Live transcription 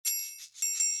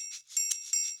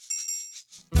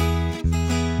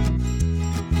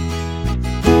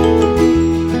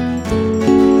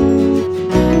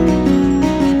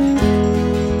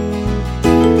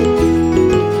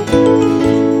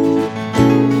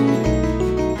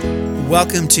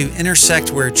Welcome to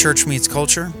Intersect, where church meets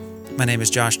culture. My name is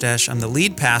Josh Dash. I'm the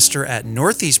lead pastor at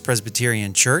Northeast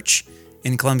Presbyterian Church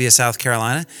in Columbia, South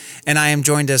Carolina. And I am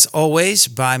joined, as always,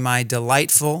 by my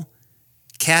delightful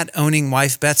cat-owning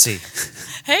wife, Betsy.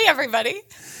 Hey, everybody.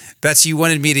 Betsy, you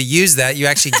wanted me to use that. You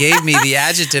actually gave me the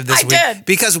adjective this week. I did.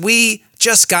 Because we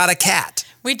just got a cat.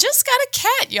 We just got a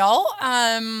cat, y'all,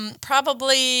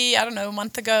 probably, a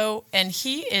month ago, and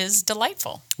he is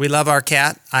delightful. We love our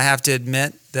cat. I have to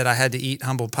admit that I had to eat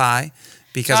humble pie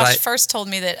because Josh first told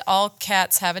me that all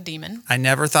cats have a demon. I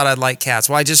never thought I'd like cats.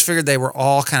 Well, I just figured they were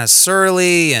all kind of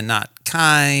surly and not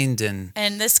kind.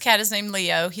 And this cat is named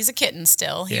Leo. He's a kitten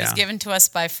still. He was given to us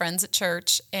by friends at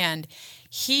church, and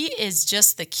he is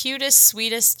just the cutest,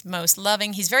 sweetest, most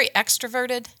loving. He's very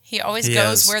extroverted. He always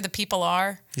goes where the people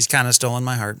are. He's kind of stolen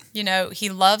my heart. You know, he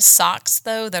loves socks,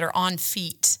 though, that are on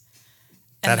feet.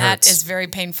 And that is very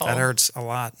painful. That hurts a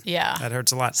lot. Yeah. That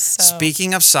hurts a lot. So,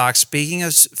 speaking of socks, speaking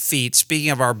of feet,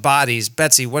 speaking of our bodies,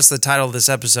 Betsy, what's the title of this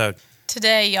episode?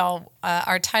 Today, y'all,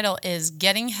 our title is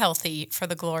Getting Healthy for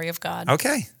the Glory of God.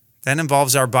 Okay. That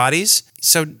involves our bodies.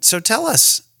 So tell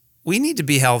us, we need to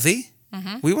be healthy.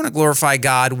 Mm-hmm. We want to glorify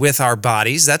God with our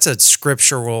bodies. That's a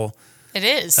scriptural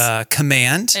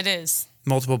command. It is.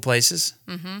 Multiple places.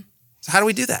 Mm-hmm. So how do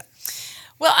we do that?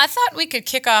 Well, I thought we could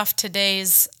kick off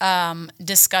today's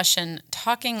discussion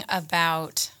talking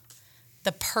about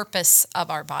the purpose of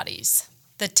our bodies.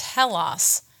 The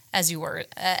telos, as you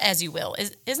will.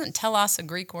 Isn't telos a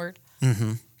Greek word?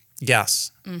 Mm-hmm.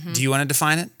 Yes. Mm-hmm. Do you want to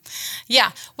define it?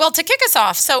 Yeah. Well, to kick us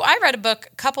off, so I read a book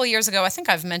a couple years ago. I think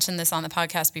I've mentioned this on the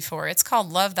podcast before. It's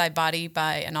called Love Thy Body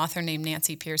by an author named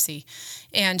Nancy Pearcey.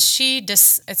 And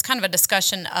it's kind of a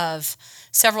discussion of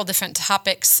several different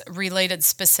topics related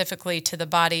specifically to the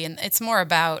body. And it's more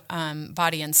about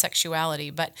body and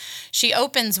sexuality. But she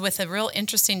opens with a real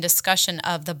interesting discussion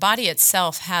of the body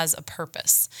itself has a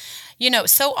purpose. You know,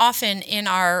 so often in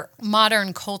our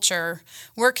modern culture,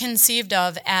 we're conceived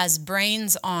of as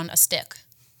brains on a stick.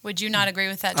 Would you not agree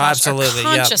with that, Josh? Absolutely. Or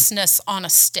consciousness on a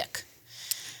stick.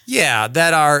 Yeah,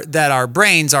 that our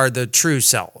brains are the true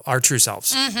self, our true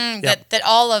selves. Mm-hmm. Yep. That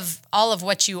all of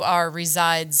what you are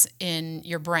resides in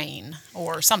your brain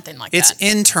or something like that. It's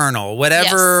internal.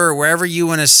 Wherever you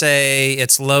want to say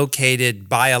it's located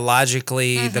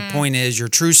biologically, mm-hmm. The point is your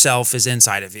true self is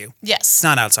inside of you. Yes. It's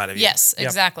not outside of you. Yes,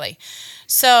 exactly.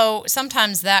 So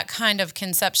sometimes that kind of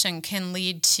conception can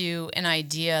lead to an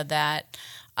idea that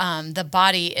the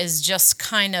body is just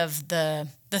kind of the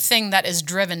thing that is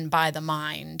driven by the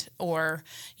mind, or,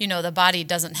 you know, the body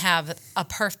doesn't have a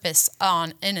purpose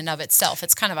in and of itself.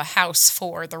 It's kind of a house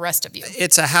for the rest of you.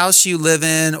 It's a house you live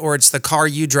in, or it's the car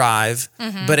you drive.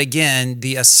 Mm-hmm. But again,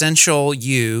 the essential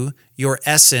you, your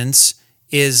essence,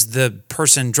 is the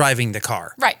person driving the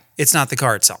car. Right. It's not the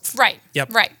car itself. Right.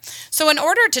 Yep. Right. So in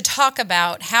order to talk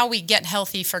about how we get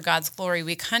healthy for God's glory,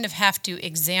 we kind of have to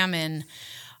examine,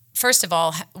 first of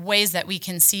all, ways that we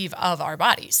conceive of our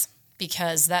bodies,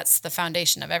 because that's the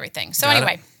foundation of everything. So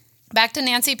anyway, back to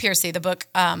Nancy Pearcey, the book,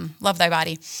 Love Thy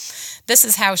Body. This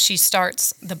is how she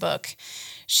starts the book.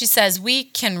 She says, we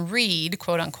can read,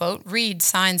 quote unquote, read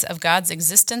signs of God's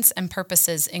existence and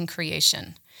purposes in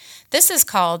creation. This is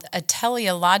called a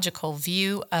teleological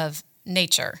view of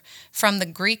nature, from the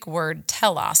Greek word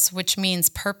telos, which means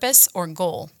purpose or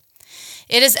goal.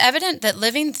 It is evident that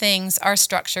living things are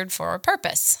structured for a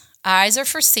purpose. Eyes are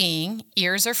for seeing,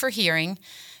 ears are for hearing,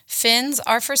 fins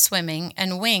are for swimming,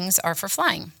 and wings are for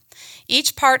flying.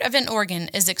 Each part of an organ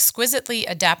is exquisitely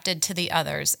adapted to the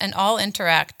others, and all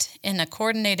interact in a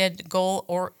coordinated, goal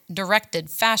or directed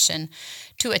fashion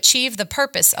to achieve the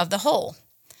purpose of the whole.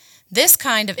 This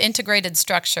kind of integrated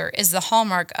structure is the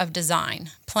hallmark of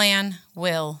design: plan,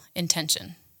 will,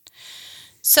 intention.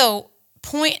 So,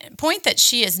 point that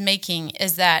she is making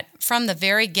is that from the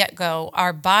very get-go,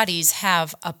 our bodies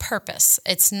have a purpose.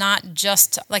 It's not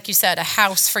just, like you said, a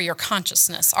house for your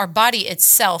consciousness. Our body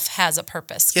itself has a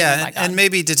purpose. Yeah, and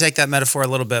maybe to take that metaphor a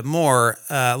little bit more,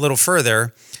 a little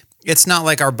further, it's not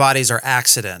like our bodies are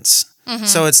accidents. Mm-hmm.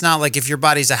 So it's not like if your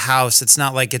body's a house, it's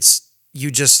not like it's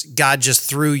God just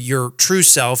threw your true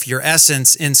self, your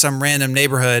essence, in some random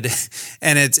neighborhood,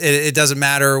 and it doesn't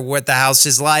matter what the house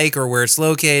is like or where it's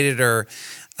located or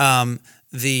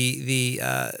the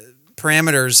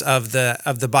parameters of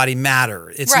the body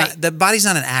matter. It's right. not, the body's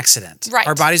not an accident. Right.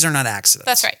 Our bodies are not accidents.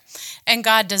 That's right. And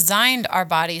God designed our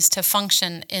bodies to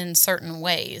function in certain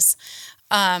ways.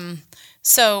 I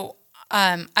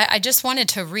just wanted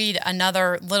to read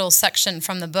another little section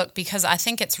from the book because I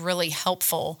think it's really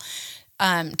helpful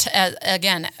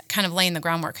again, kind of laying the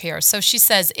groundwork here. So she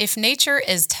says, if nature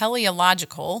is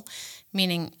teleological,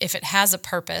 meaning if it has a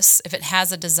purpose, if it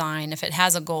has a design, if it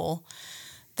has a goal,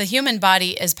 the human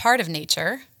body is part of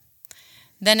nature,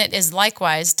 then it is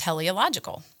likewise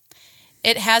teleological.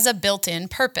 It has a built-in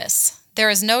purpose. There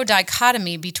is no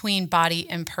dichotomy between body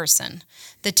and person.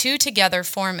 The two together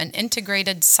form an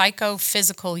integrated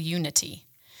psychophysical unity.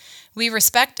 We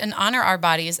respect and honor our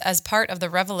bodies as part of the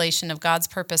revelation of God's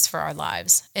purpose for our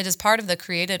lives. It is part of the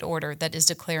created order that is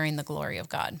declaring the glory of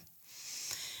God.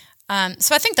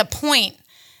 So I think the point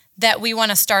that we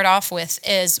want to start off with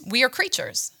is we are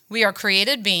creatures. We are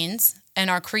created beings, and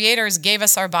our creators gave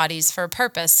us our bodies for a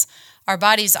purpose. Our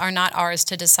bodies are not ours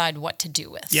to decide what to do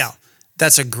with. Yeah,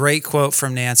 that's a great quote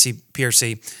from Nancy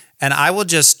Pearcey. And I will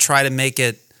just try to make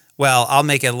it, well, I'll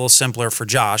make it a little simpler for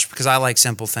Josh because I like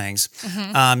simple things.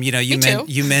 Mm-hmm.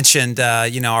 You mentioned,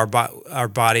 our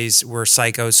bodies were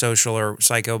psychosocial or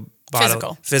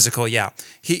physical. Yeah.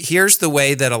 Here's the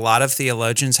way that a lot of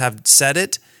theologians have said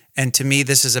it. And to me,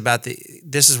 this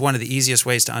is one of the easiest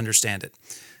ways to understand it.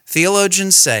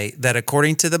 Theologians say that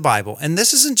according to the Bible, and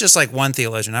this isn't just like one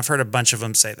theologian, I've heard a bunch of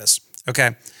them say this,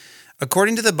 okay?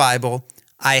 According to the Bible,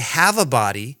 I have a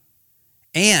body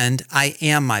and I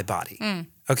am my body,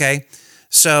 okay?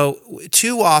 So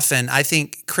too often, I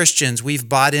think Christians, we've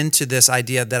bought into this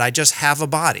idea that I just have a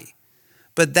body.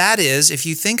 But that is, if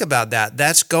you think about that,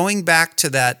 that's going back to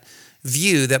that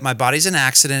view that my body's an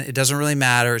accident, it doesn't really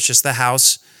matter, it's just the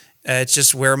house, it's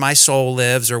just where my soul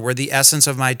lives or where the essence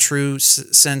of my true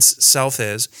sense self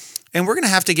is. And we're going to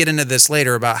have to get into this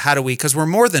later about how do we, because we're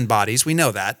more than bodies, we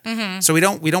know that. Mm-hmm. So we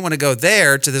don't want to go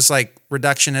there to this like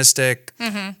reductionistic,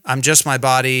 I'm just my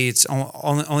body, it's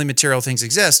only material things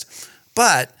exist.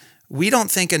 But we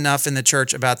don't think enough in the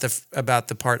church about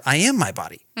the part, I am my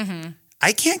body. Mm-hmm.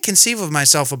 I can't conceive of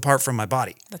myself apart from my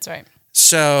body. That's right.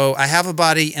 So I have a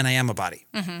body and I am a body.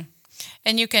 Mm-hmm.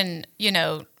 And you can,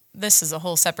 this is a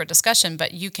whole separate discussion,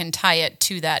 but you can tie it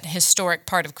to that historic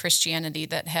part of Christianity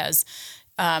that has,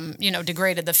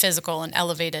 degraded the physical and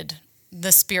elevated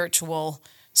the spiritual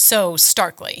so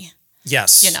starkly.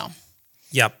 Yes.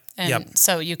 Yep. And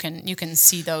so you can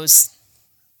see those.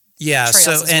 Yeah.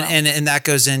 So as well. and that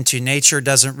goes into nature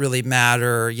doesn't really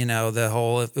matter. The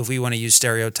whole if we want to use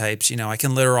stereotypes, I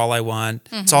can litter all I want.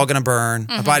 Mm-hmm. It's all going to burn.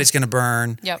 Mm-hmm. My body's going to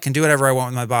burn. Yep. I can do whatever I want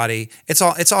with my body. It's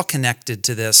all connected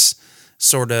to this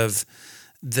sort of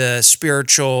the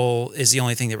spiritual is the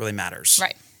only thing that really matters.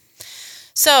 Right.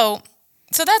 So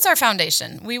that's our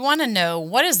foundation. We want to know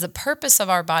what is the purpose of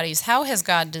our bodies? How has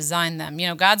God designed them?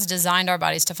 God's designed our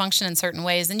bodies to function in certain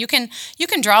ways. And you can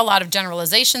draw a lot of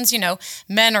generalizations.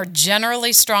 Men are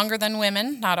generally stronger than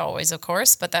women. Not always, of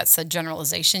course, but that's a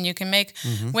generalization you can make.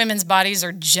 Mm-hmm. Women's bodies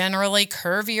are generally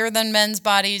curvier than men's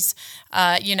bodies.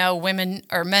 Women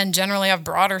or men generally have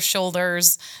broader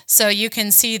shoulders. So you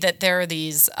can see that there are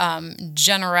these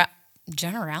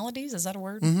generalities. Is that a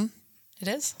word? Mm-hmm. It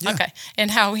is? Yeah. Okay.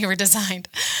 And how we were designed.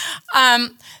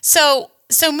 So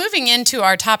moving into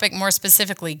our topic more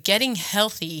specifically, getting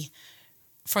healthy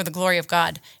for the glory of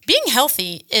God. Being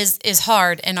healthy is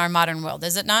hard in our modern world,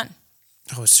 is it not?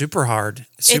 Oh, it's super hard.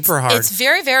 Hard. It's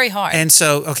very, very hard. And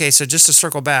so just to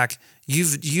circle back,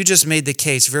 you just made the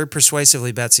case very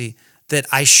persuasively, Betsy, that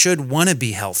I should want to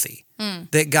be healthy.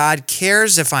 That God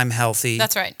cares if I'm healthy.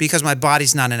 That's right. Because my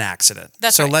body's not an accident.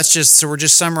 That's right. So we're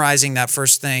just summarizing that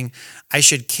first thing. I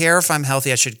should care if I'm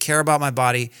healthy. I should care about my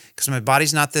body because my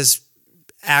body's not this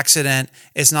accident.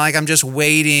 It's not like I'm just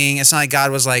waiting. It's not like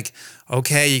God was like,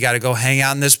 okay, you got to go hang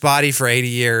out in this body for 80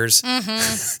 years. Mm-hmm.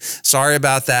 Sorry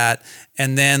about that.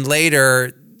 And then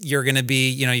later you're going to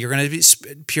be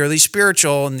purely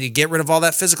spiritual and you get rid of all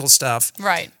that physical stuff.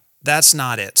 Right. That's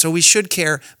not it. So we should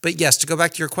care. But yes, to go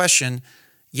back to your question,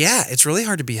 yeah, it's really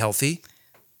hard to be healthy.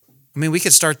 I mean, we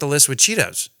could start the list with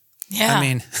Cheetos. Yeah. I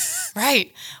mean,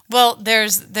 right. Well,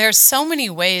 there's so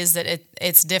many ways that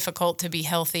it's difficult to be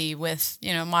healthy with,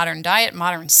 modern diet,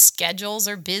 modern schedules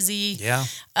are busy. Yeah.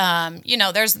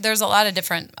 There's a lot of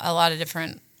different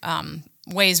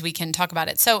ways we can talk about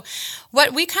it. So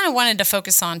what we kind of wanted to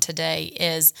focus on today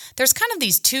is there's kind of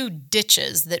these two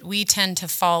ditches that we tend to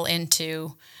fall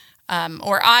into,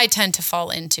 or I tend to fall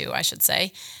into, I should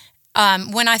say,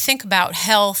 when I think about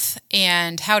health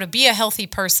and how to be a healthy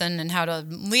person and how to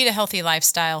lead a healthy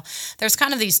lifestyle. There's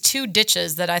kind of these two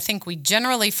ditches that I think we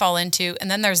generally fall into, and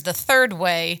then there's the third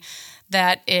way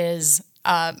that is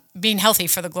being healthy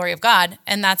for the glory of God,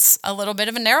 and that's a little bit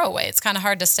of a narrow way. It's kind of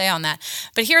hard to stay on that.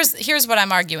 But here's what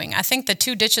I'm arguing. I think the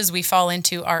two ditches we fall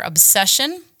into are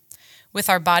obsession with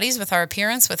our bodies, with our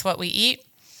appearance, with what we eat,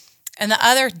 and the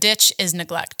other ditch is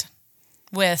neglect,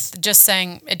 with just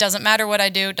saying, it doesn't matter what I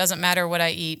do, it doesn't matter what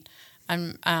I eat,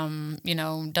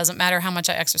 Doesn't matter how much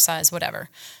I exercise, whatever.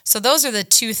 So those are the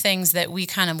two things that we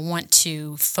kind of want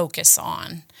to focus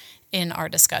on in our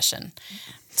discussion.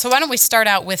 So why don't we start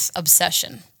out with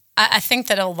obsession? I think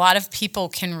that a lot of people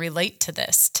can relate to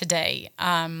this today.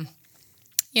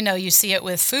 You see it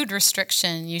with food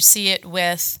restriction. You see it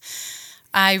with,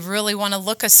 I really want to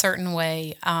look a certain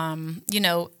way.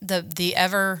 The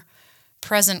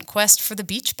ever-present quest for the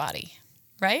beach body,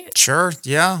 right? Sure.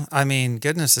 Yeah. I mean,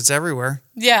 goodness, it's everywhere.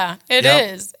 Yeah, it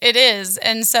is. It is.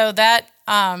 And so that,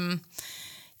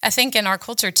 I think in our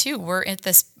culture too, we're at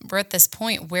this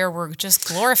point where we're just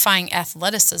glorifying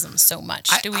athleticism so much.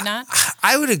 Do we not?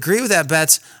 I would agree with that,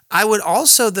 Bets. I would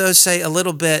also, though, say a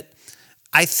little bit,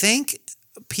 I think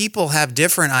people have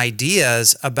different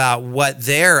ideas about what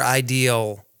their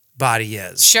ideal body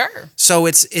is. Sure. So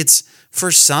it's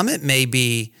for some, it may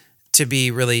be to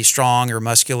be really strong or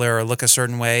muscular or look a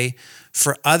certain way.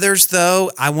 For others,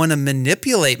 though, I want to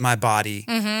manipulate my body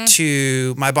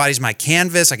to, my body's my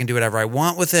canvas. I can do whatever I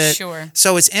want with it. Sure.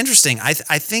 So it's interesting. I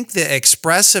think the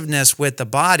expressiveness with the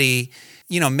body,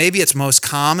 maybe it's most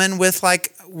common with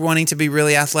like wanting to be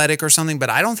really athletic or something, but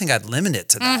I don't think I'd limit it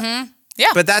to that.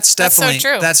 Yeah. But that's definitely,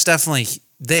 so true. That's definitely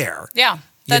there. Yeah.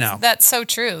 That's so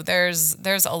true. There's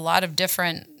a lot of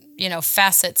different,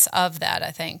 facets of that,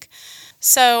 I think.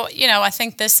 So, I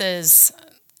think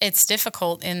it's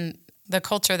difficult in the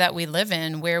culture that we live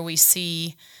in, where we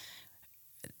see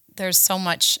there's so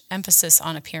much emphasis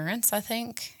on appearance, I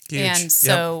think. Huge. And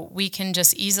so we can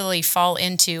just easily fall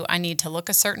into, I need to look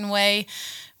a certain way,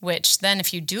 which then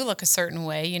if you do look a certain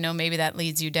way, maybe that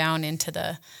leads you down into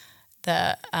the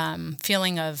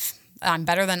feeling of I'm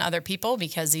better than other people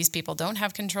because these people don't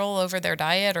have control over their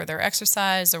diet or their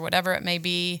exercise or whatever it may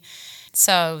be.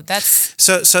 So that's...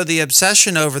 So the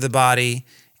obsession over the body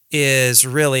is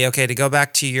really, okay, to go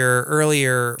back to your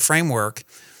earlier framework,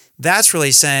 that's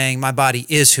really saying my body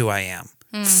is who I am.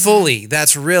 Fully.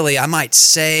 That's really, I might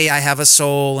say I have a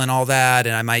soul and all that,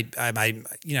 and I might,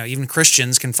 even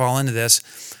Christians can fall into this,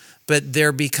 but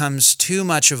there becomes too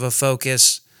much of a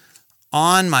focus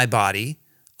on my body,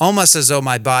 almost as though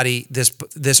my body,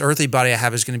 this earthly body I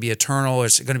have is going to be eternal, or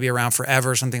it's going to be around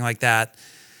forever, or something like that.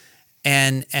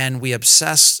 And we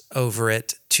obsess over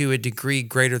it to a degree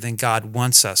greater than God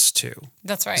wants us to.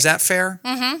 That's right. Is that fair?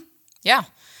 Mm-hmm. Yeah.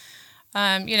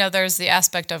 There's the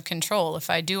aspect of control.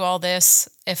 If I do all this,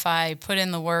 if I put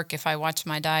in the work, if I watch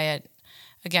my diet,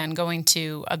 again, going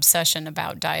to obsession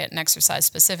about diet and exercise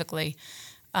specifically,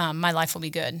 my life will be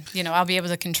good. I'll be able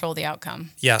to control the outcome.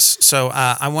 Yes. So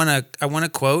I want to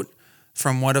quote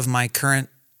from one of my current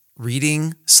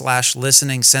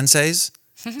reading/listening senseis.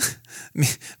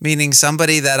 Meaning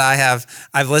somebody that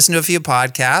I've listened to a few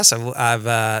podcasts.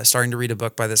 I've starting to read a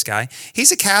book by this guy.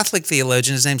 He's a Catholic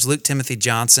theologian. His name's Luke Timothy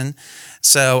Johnson.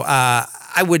 So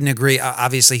I wouldn't agree.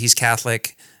 Obviously, he's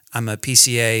Catholic. I'm a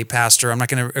PCA pastor. I'm not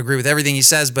going to agree with everything he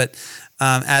says, but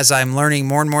as I'm learning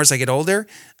more and more as I get older,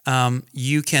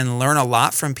 you can learn a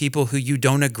lot from people who you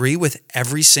don't agree with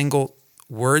every single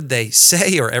word they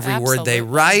say or every word they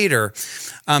write.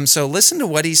 So listen to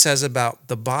what he says about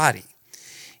the body.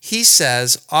 He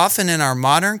says, often in our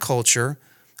modern culture,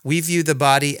 we view the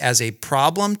body as a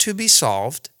problem to be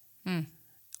solved,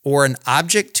 or an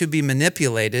object to be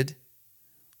manipulated,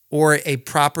 or a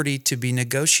property to be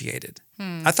negotiated.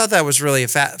 I thought that was really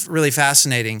really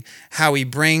fascinating how he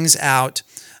brings out,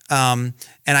 and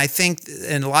I think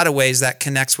in a lot of ways that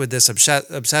connects with this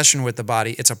obsession with the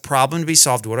body. It's a problem to be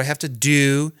solved. What do I have to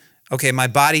do? Okay, my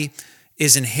body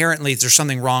is inherently, there's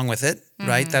something wrong with it,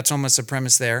 right? That's almost the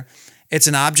premise there. It's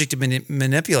an object to be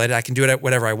manipulated. I can do it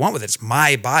whatever I want with it. It's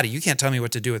my body. You can't tell me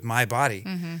what to do with my body.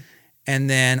 And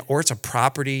then, or it's a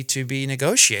property to be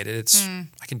negotiated.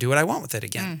 I can do what I want with it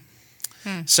again.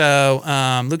 So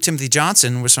Luke Timothy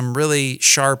Johnson with some really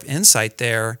sharp insight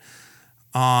there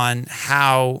on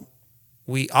how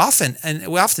we often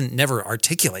never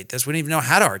articulate this. We don't even know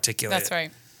how to articulate it. That's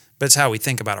right. But it's how we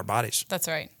think about our bodies. That's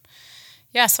right.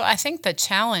 Yeah, so I think the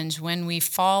challenge when we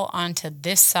fall onto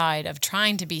this side of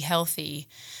trying to be healthy,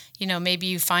 maybe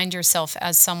you find yourself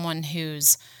as someone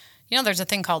who's, there's a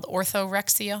thing called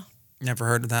orthorexia. Never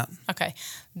heard of that. Okay.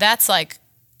 That's like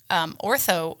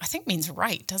ortho, I think means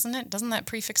right, doesn't it? Doesn't that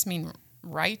prefix mean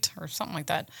right or something like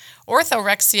that?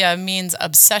 Orthorexia means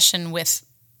obsession with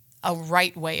a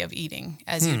right way of eating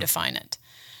as you define it.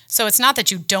 So it's not that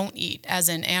you don't eat, as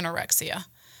in anorexia.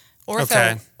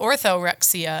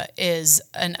 Orthorexia is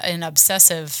an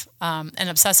obsessiveness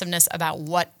about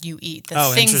what you eat,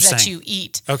 the things that you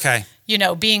eat. Okay.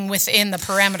 Being within the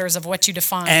parameters of what you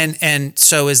define. And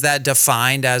so is that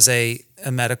defined as a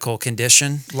medical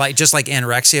condition? Just like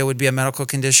anorexia would be a medical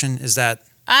condition? Is that?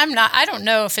 I don't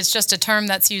know if it's just a term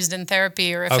that's used in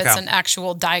therapy or if it's an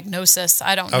actual diagnosis.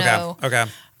 I don't know. Okay.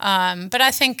 But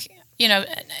I think,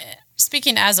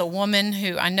 speaking as a woman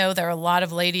who I know there are a lot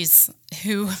of ladies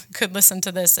who could listen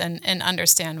to this and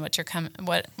understand what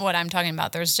I'm talking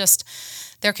about.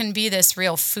 There can be this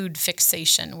real food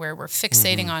fixation where we're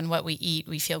fixating on what we eat.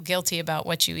 We feel guilty about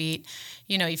what you eat.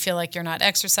 You feel like you're not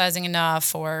exercising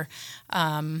enough or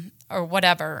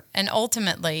whatever. And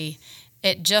ultimately,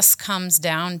 it just comes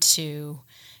down to,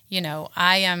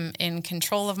 I am in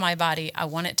control of my body. I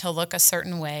want it to look a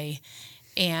certain way.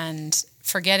 And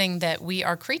forgetting that we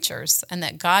are creatures and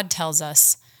that God tells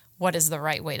us what is the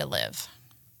right way to live.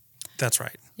 That's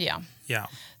right. Yeah. Yeah.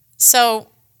 So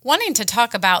wanting to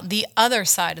talk about the other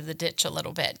side of the ditch a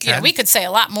little bit. Okay. We could say a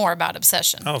lot more about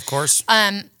obsession. Oh, of course.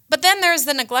 But then there's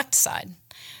the neglect side,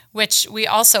 which we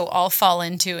also all fall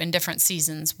into in different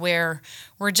seasons where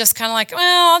we're just kind of like,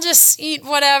 well, I'll just eat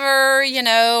whatever,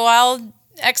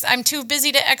 I'm too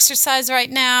busy to exercise right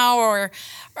now, or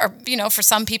for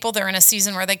some people, they're in a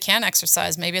season where they can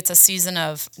exercise. Maybe it's a season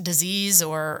of disease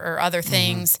or other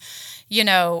things,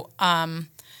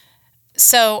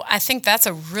 So I think that's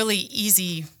a really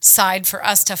easy side for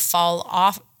us to fall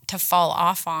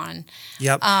off on.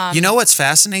 Yep. You know what's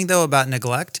fascinating though about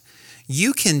neglect?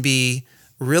 You can be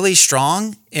really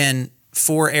strong in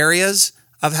 4 areas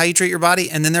of how you treat your body,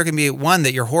 and then there can be one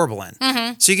that you're horrible in.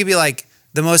 Mm-hmm. So you could be like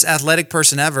the most athletic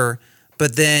person ever,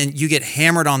 but then you get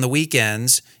hammered on the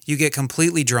weekends, you get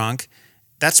completely drunk.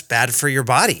 That's bad for your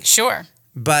body. Sure.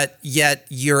 But yet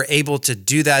you're able to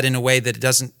do that in a way that it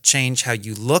doesn't change how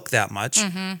you look that much.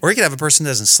 Mm-hmm. Or you could have a person that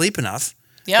doesn't sleep enough.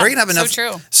 Yeah, or you can have enough.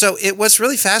 So true. So what's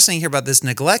really fascinating here about this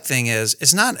neglect thing is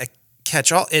it's not a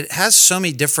catch-all. It has so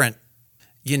many different,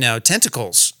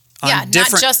 tentacles. Yeah,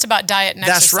 not just about diet and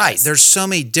exercise. That's right. There's so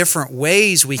many different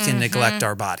ways we can neglect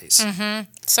our bodies. Mm-hmm.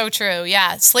 So true.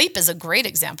 Yeah. Sleep is a great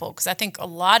example because I think a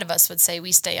lot of us would say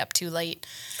we stay up too late.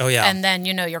 Oh, yeah. And then,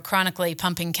 you're chronically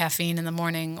pumping caffeine in the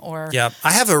morning or... Yeah.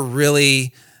 I have a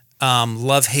really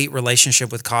love-hate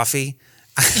relationship with coffee.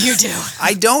 You do.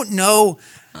 I don't know...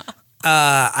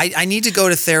 I need to go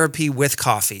to therapy with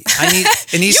coffee.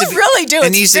 It needs you to be, really do.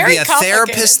 It needs to be a complicated.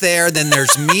 therapist there. Then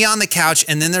there's me on the couch,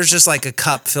 and then there's just like a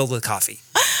cup filled with coffee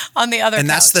on the other. And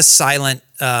couch. that's the silent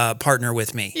partner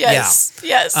with me. Yes.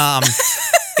 Yeah.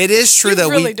 Yes. It is true though.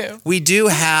 Really we do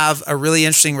have a really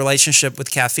interesting relationship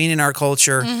with caffeine in our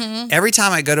culture. Mm-hmm. Every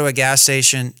time I go to a gas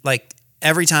station, like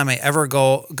every time I ever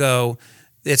go,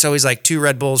 it's always like 2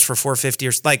 Red Bulls for $4.50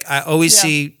 or like I always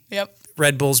see. Yep.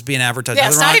 Red Bulls being advertised. Yeah,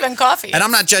 it's not even coffee. And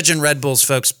I'm not judging Red Bulls,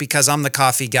 folks, because I'm the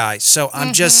coffee guy. So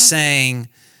I'm just saying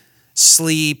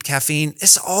sleep, caffeine,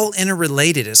 it's all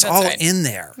interrelated. It's all in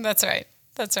there. That's right.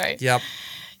 That's right. Yep.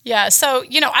 Yeah. So,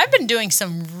 I've been doing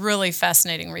some really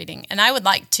fascinating reading, and I would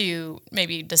like to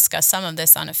maybe discuss some of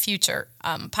this on a future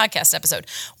podcast episode.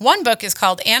 One book is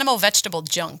called Animal Vegetable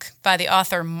Junk by the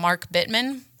author Mark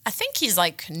Bittman. I think he's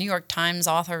like New York Times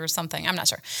author or something. I'm not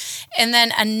sure. And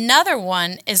then another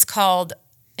one is called,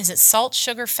 is it Salt,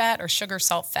 Sugar, Fat, or Sugar,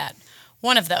 Salt, Fat?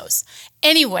 One of those.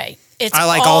 Anyway, I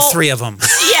like all 3 of them.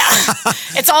 Yeah.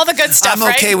 It's all the good stuff,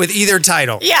 I'm okay with either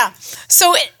title. Yeah.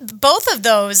 So both of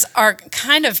those are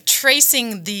kind of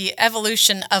tracing the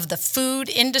evolution of the food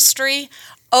industry.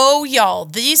 Oh, y'all,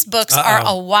 these books are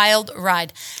a wild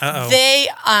ride. They,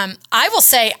 I will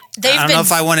say, they've been... I don't know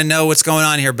if I want to know what's going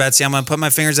on here, Betsy. I'm going to put my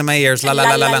fingers in my ears. La, la,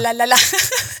 la, la, la, la, la.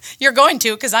 You're going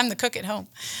to, because I'm the cook at home,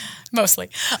 mostly.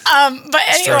 But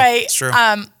anyway, it's true.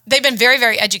 They've been very,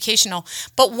 very educational.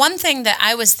 But one thing that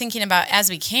I was thinking about as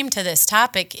we came to this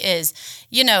topic is,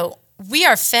 we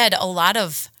are fed a lot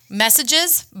of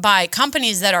messages by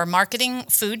companies that are marketing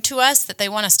food to us that they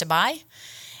want us to buy.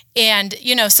 And,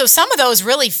 so some of those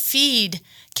really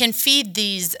can feed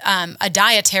these, a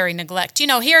dietary neglect.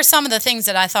 Here are some of the things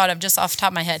that I thought of just off the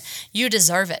top of my head. You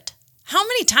deserve it. How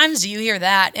many times do you hear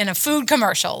that in a food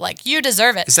commercial? Like, you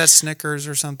deserve it. Is that Snickers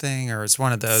or something? Or it's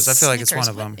one of those? I feel like it's one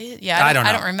of them. Yeah, I don't know.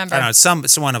 I don't remember. I don't know.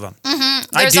 It's one of them.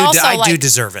 Mm-hmm. I do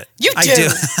deserve it. You do.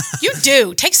 You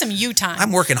do. Take some you time.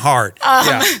 I'm working hard.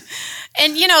 Yeah.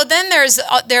 And, then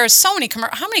there are so many,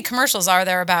 how many commercials are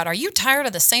there about, are you tired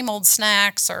of the same old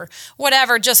snacks or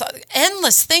whatever, just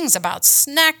endless things about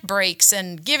snack breaks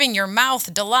and giving your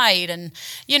mouth delight and,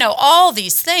 all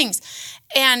these things.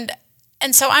 And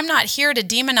so I'm not here to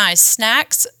demonize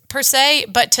snacks per se,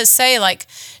 but to say, like,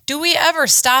 do we ever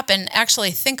stop and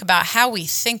actually think about how we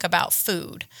think about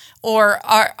food? Or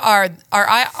are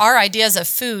our ideas of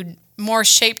food more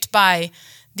shaped by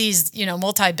these,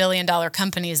 multi-billion-dollar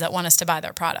companies that want us to buy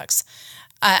their products?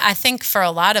 I think for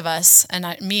a lot of us, and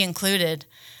me included,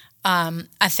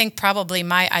 I think probably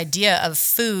my idea of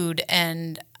food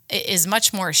and is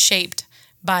much more shaped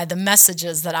by the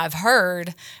messages that I've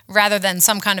heard rather than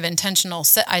some kind of intentional,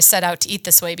 I set out to eat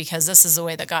this way because this is the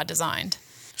way that God designed.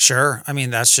 Sure. I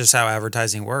mean, that's just how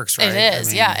advertising works, right? It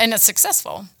is, yeah, and it's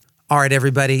successful. All right,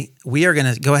 everybody, we are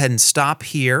going to go ahead and stop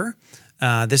here.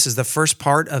 This is the first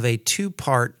part of a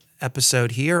 2-part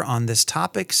episode here on this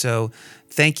topic. So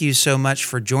thank you so much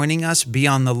for joining us. Be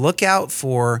on the lookout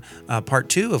for part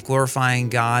 2 of Glorifying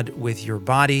God with Your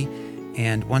Body.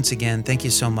 And once again, thank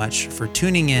you so much for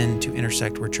tuning in to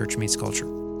Intersect, where church meets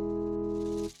culture.